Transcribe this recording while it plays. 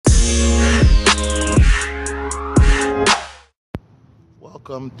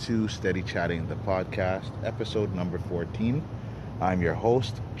Welcome to Steady Chatting, the podcast, episode number 14. I'm your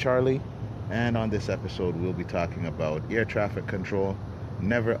host, Charlie, and on this episode, we'll be talking about air traffic control,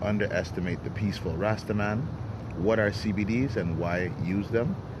 never underestimate the peaceful Rastaman, what are CBDs and why use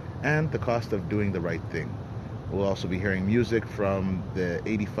them, and the cost of doing the right thing. We'll also be hearing music from the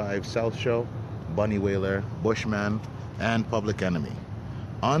 85 South Show, Bunny Wailer, Bushman, and Public Enemy.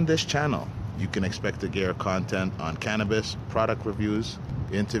 On this channel, you can expect to hear content on cannabis, product reviews,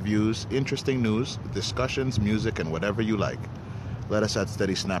 interviews, interesting news, discussions, music, and whatever you like. Let us at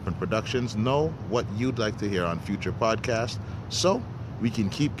Steady Snappin' Productions know what you'd like to hear on future podcasts so we can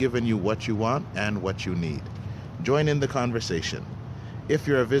keep giving you what you want and what you need. Join in the conversation. If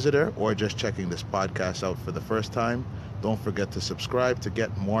you're a visitor or just checking this podcast out for the first time, don't forget to subscribe to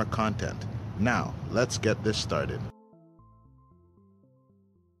get more content. Now, let's get this started.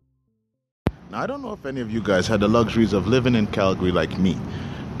 Now, I don't know if any of you guys had the luxuries of living in Calgary like me.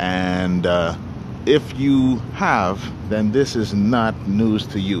 And if you have, then this is not news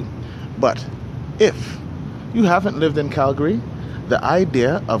to you. But if you haven't lived in Calgary, the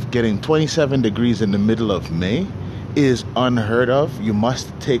idea of getting 27 degrees in the middle of May is unheard of. You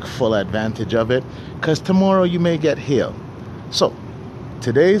must take full advantage of it because tomorrow you may get hail. So,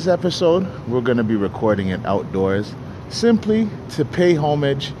 today's episode, we're going to be recording it outdoors simply to pay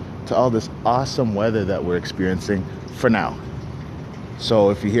homage to all this awesome weather that we're experiencing for now. So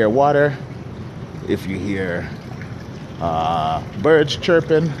if you hear water, if you hear birds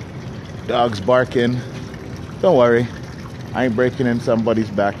chirping, dogs barking, don't worry. I ain't breaking in somebody's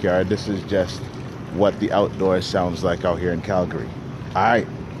backyard. This is just what the outdoors sounds like out here in Calgary. Alright,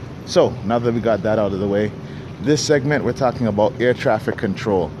 so now that we got that out of the way, this segment we're talking about air traffic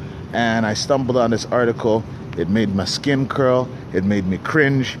control. And I stumbled on this article. It made my skin curl, it made me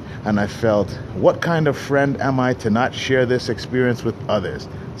cringe, and I felt, what kind of friend am I to not share this experience with others?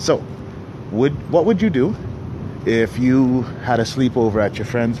 So, what would you do if you had a sleepover at your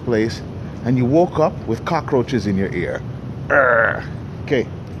friend's place and you woke up with cockroaches in your ear? Okay,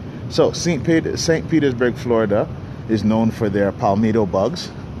 so St. Petersburg, Florida is known for their palmetto bugs,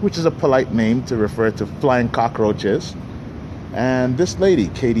 which is a polite name to refer to flying cockroaches. And this lady,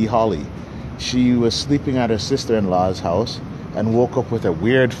 Katie Hawley, she was sleeping at her sister-in-law's house and woke up with a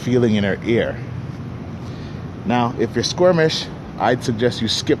weird feeling in her ear. Now, if you're squirmish, I'd suggest you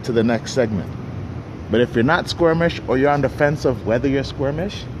skip to the next segment. But if you're not squirmish or you're on the fence of whether you're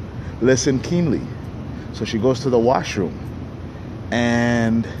squirmish, listen keenly. So she goes to the washroom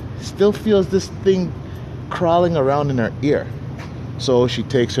and still feels this thing crawling around in her ear. So she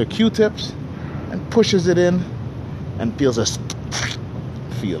takes her Q-tips and pushes it in and feels a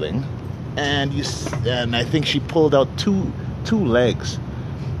feeling. And I think she pulled out two legs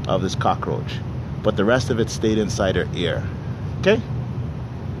of this cockroach, but the rest of it stayed inside her ear. Okay?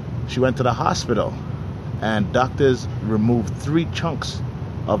 She went to the hospital, and doctors removed 3 chunks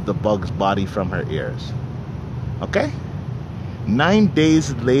of the bug's body from her ears. Okay? 9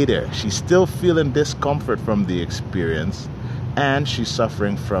 days later, she's still feeling discomfort from the experience, and she's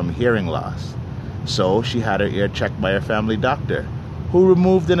suffering from hearing loss. So she had her ear checked by her family doctor, who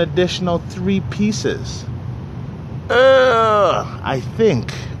removed an additional 3 pieces. I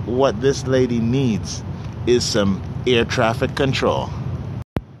think what this lady needs is some air traffic control.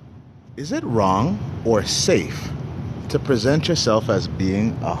 Is it wrong or safe to present yourself as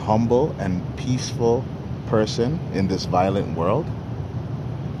being a humble and peaceful person in this violent world?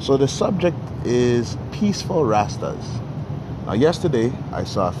 So the subject is peaceful Rastas. Now, yesterday I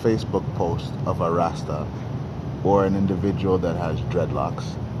saw a Facebook post of a Rasta, or an individual that has dreadlocks,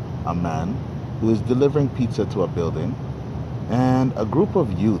 a man who is delivering pizza to a building, and a group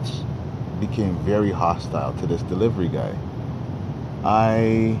of youths became very hostile to this delivery guy.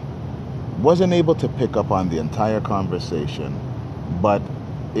 I wasn't able to pick up on the entire conversation, but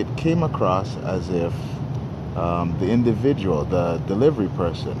it came across as if the individual, the delivery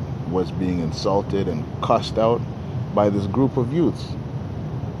person, was being insulted and cussed out by this group of youths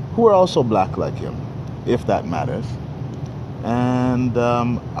who are also black like him, if that matters. And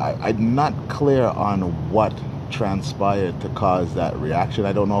I'm not clear on what transpired to cause that reaction.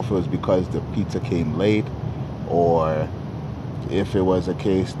 I don't know if it was because the pizza came late, or if it was a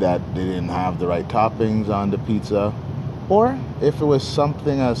case that they didn't have the right toppings on the pizza, or if it was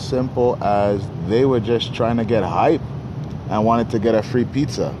something as simple as they were just trying to get hype and wanted to get a free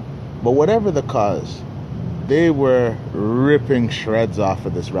pizza. But whatever the cause, they were ripping shreds off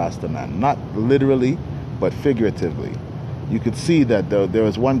of this Rasta man. Not literally, but figuratively. You could see that there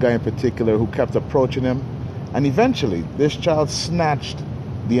was one guy in particular who kept approaching him, and eventually this child snatched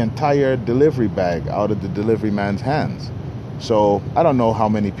the entire delivery bag out of the delivery man's hands. So I don't know how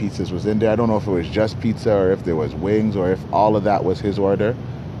many pizzas was in there. I don't know if it was just pizza or if there was wings or if all of that was his order.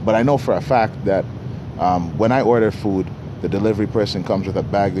 But I know for a fact that when I order food, the delivery person comes with a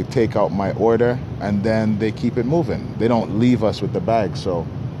bag. They take out my order and then they keep it moving. They don't leave us with the bag. So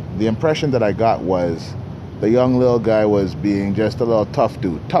the impression that I got was the young little guy was being just a little tough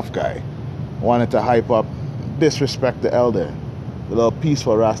dude, tough guy. Wanted to hype up, disrespect the elder, the little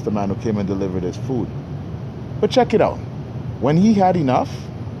peaceful Rasta man who came and delivered his food. But check it out. When he had enough,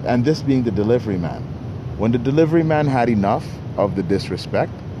 and this being the delivery man, when the delivery man had enough of the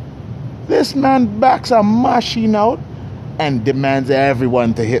disrespect, this man backs a machine out and demands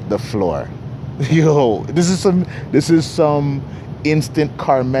everyone to hit the floor. Yo, this is some instant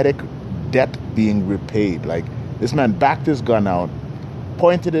karmatic debt being repaid. Like, this man backed his gun out,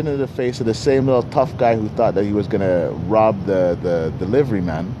 pointed it into the face of the same little tough guy who thought that he was gonna rob the delivery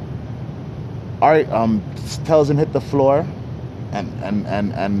man. All right, tells him hit the floor,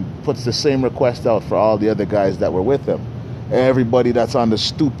 and puts the same request out for all the other guys that were with him. Everybody that's on the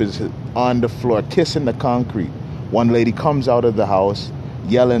stoop is on the floor, kissing the concrete. One lady comes out of the house,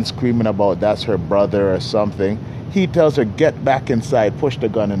 yelling, screaming about that's her brother or something. He tells her, get back inside, push the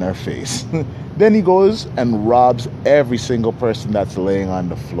gun in her face. Then he goes and robs every single person that's laying on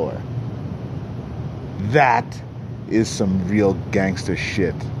the floor. That is some real gangster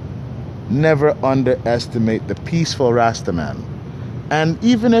shit. Never underestimate the peaceful Rastaman. And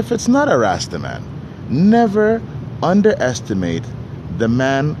even if it's not a Rastaman, never underestimate the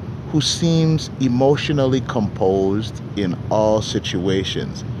man who seems emotionally composed in all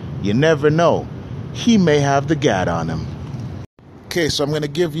situations. You never know. He may have the gat on him. Okay, so I'm going to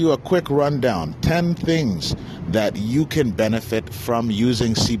give you a quick rundown. 10 things that you can benefit from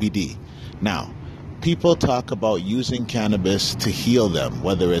using CBD. Now, people talk about using cannabis to heal them,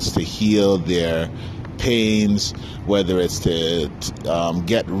 whether it's to heal their pains, whether it's to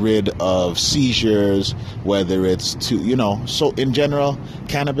get rid of seizures, whether it's to, so in general,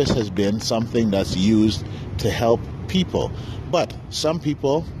 cannabis has been something that's used to help people. But some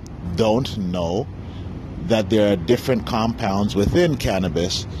people don't know that there are different compounds within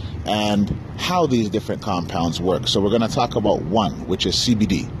cannabis and how these different compounds work. So we're going to talk about one, which is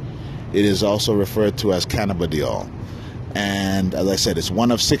CBD. It is also referred to as cannabidiol. And as I said, it's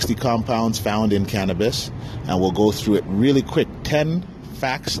one of 60 compounds found in cannabis. And we'll go through it really quick. 10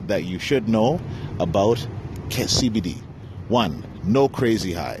 facts that you should know about CBD. 1, no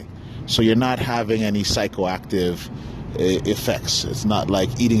crazy high. So you're not having any psychoactive effects. It's not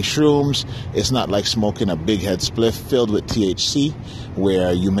like eating shrooms. It's not like smoking a big head spliff filled with THC,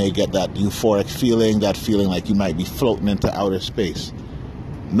 where you may get that euphoric feeling, that feeling like you might be floating into outer space.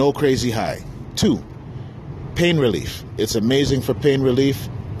 No crazy high. 2, pain relief. It's amazing for pain relief,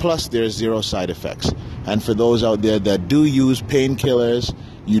 plus there's 0 side effects. And for those out there that do use painkillers,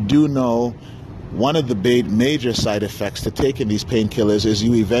 you do know one of the major side effects to taking these painkillers is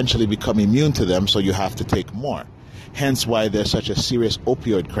you eventually become immune to them, so you have to take more. Hence why there's such a serious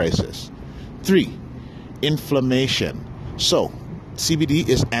opioid crisis. 3, inflammation. So, CBD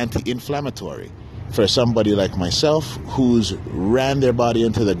is anti-inflammatory. For somebody like myself who's ran their body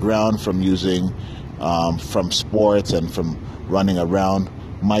into the ground from using, from sports and from running around,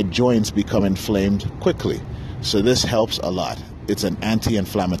 my joints become inflamed quickly. So this helps a lot. It's an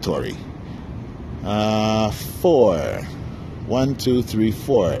anti-inflammatory. 4,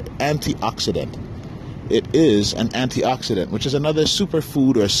 antioxidant. It is an antioxidant, which is another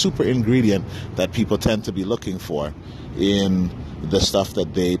superfood or super ingredient that people tend to be looking for in the stuff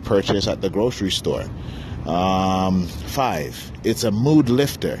that they purchase at the grocery store. 5, it's a mood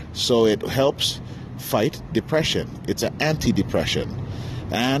lifter, so it helps fight depression. It's an antidepressant.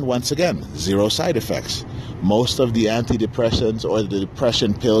 And once again, 0 side effects. Most of the antidepressants or the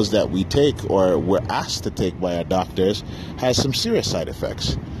depression pills that we take or we're asked to take by our doctors has some serious side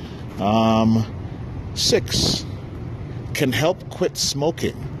effects. 6, can help quit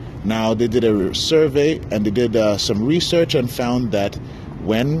smoking. Now, they did a survey and they did some research and found that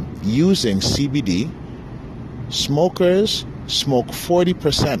when using CBD, smokers smoke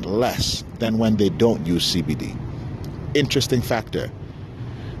 40% less than when they don't use CBD. Interesting factor.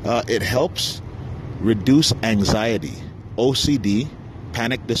 It helps reduce anxiety, OCD,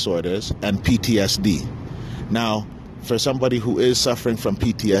 panic disorders, and PTSD. Now, for somebody who is suffering from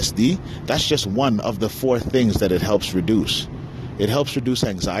PTSD, that's just one of the 4 things that it helps reduce. It helps reduce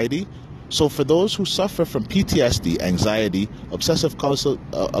anxiety. So for those who suffer from PTSD, anxiety, obsessive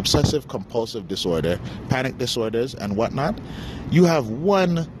compulsive disorder, panic disorders, and whatnot, you have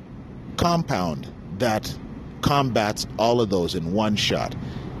one compound that combats all of those in one shot.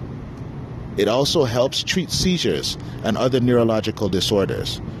 It also helps treat seizures and other neurological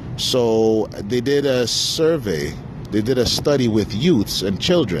disorders. So they did a survey, they did a study with youths and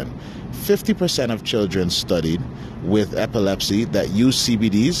children. 50% of children studied with epilepsy that used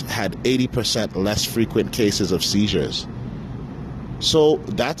CBDs had 80% less frequent cases of seizures. So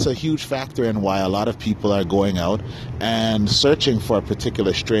that's a huge factor in why a lot of people are going out and searching for a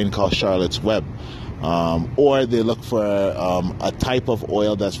particular strain called Charlotte's Web. Or they look for a type of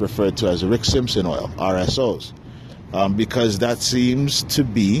oil that's referred to as Rick Simpson oil, RSOs, because that seems to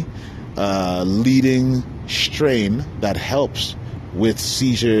be a leading strain that helps with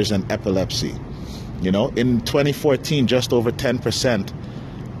seizures and epilepsy. You know, in 2014, just over 10%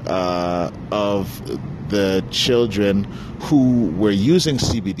 of the children who were using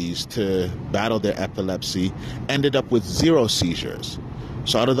CBDs to battle their epilepsy ended up with 0 seizures.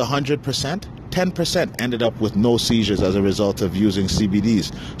 So out of the 100%, 10% ended up with no seizures as a result of using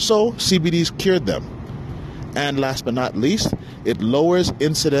CBDs. So CBDs cured them. And last but not least, it lowers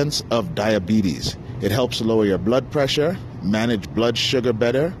incidence of diabetes. It helps lower your blood pressure, manage blood sugar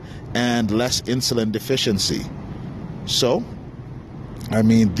better, and less insulin deficiency. So, I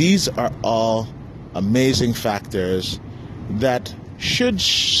mean, these are all amazing factors that should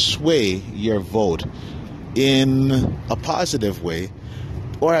sway your vote in a positive way,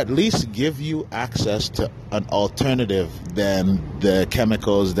 or at least give you access to an alternative than the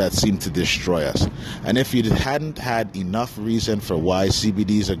chemicals that seem to destroy us. And if you hadn't had enough reason for why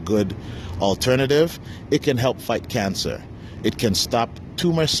CBD is a good alternative, it can help fight cancer. It can stop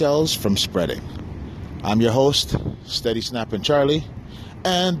tumor cells from spreading. I'm your host, Steady Snapping Charlie,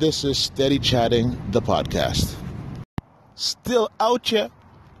 and this is Steady Chatting, the podcast. Still out here.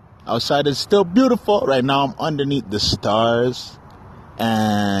 Outside is still beautiful. Right now I'm underneath the stars.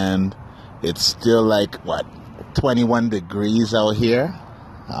 And it's still like, 21 degrees out here.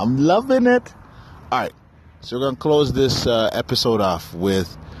 I'm loving it. All right. So we're going to close this episode off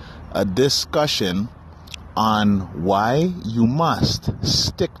with a discussion on why you must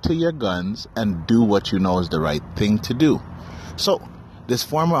stick to your guns and do what you know is the right thing to do. So this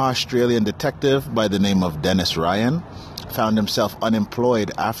former Australian detective by the name of Dennis Ryan found himself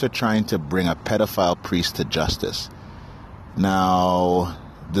unemployed after trying to bring a pedophile priest to justice. Now,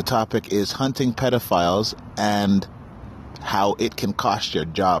 the topic is hunting pedophiles and how it can cost your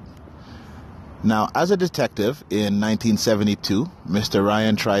job. Now, as a detective in 1972, Mr.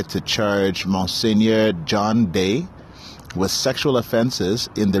 Ryan tried to charge Monsignor John Day with sexual offenses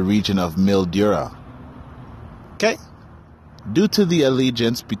in the region of Mildura. Okay? Due to the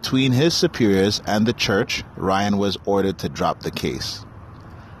allegiance between his superiors and the church, Ryan was ordered to drop the case.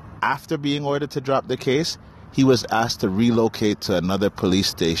 After being ordered to drop the case, he was asked to relocate to another police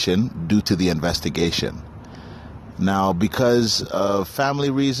station due to the investigation. Now, because of family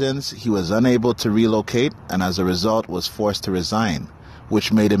reasons, he was unable to relocate and as a result was forced to resign,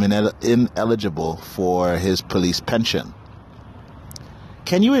 which made him ineligible for his police pension.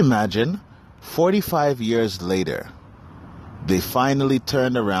 Can you imagine? 45 years later, they finally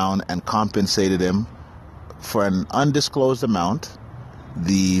turned around and compensated him for an undisclosed amount.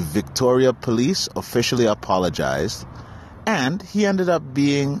 The Victoria Police officially apologized, and he ended up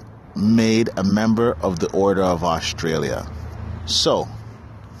being made a member of the Order of Australia. So,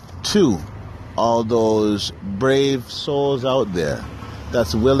 to all those brave souls out there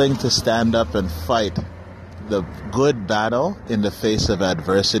that's willing to stand up and fight the good battle in the face of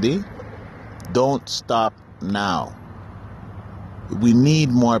adversity, don't stop now. We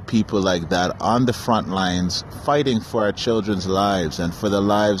need more people like that on the front lines fighting for our children's lives and for the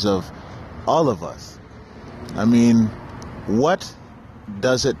lives of all of us. I mean, what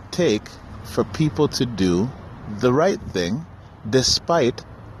does it take for people to do the right thing despite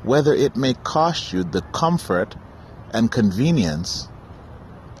whether it may cost you the comfort and convenience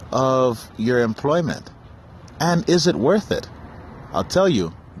of your employment? And is it worth it? I'll tell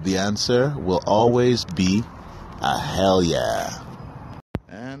you, the answer will always be a hell yeah.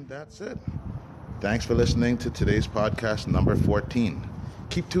 And that's it. Thanks for listening to today's podcast number 14.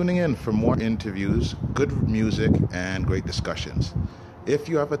 Keep tuning in for more interviews, good music, and great discussions. If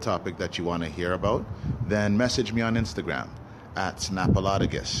you have a topic that you want to hear about, then message me on Instagram at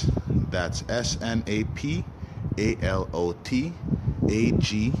Snapalotagus. That's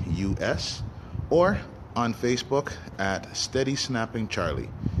SNAPALOTAGUS. Or on Facebook at Steady Snapping Charlie.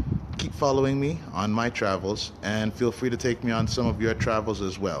 Keep following me on my travels and feel free to take me on some of your travels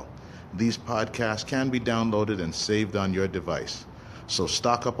as well. These podcasts can be downloaded and saved on your device. So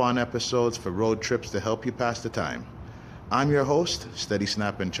stock up on episodes for road trips to help you pass the time. I'm your host, Steady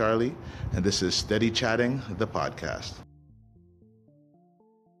Snapping Charlie, and this is Steady Chatting, the podcast.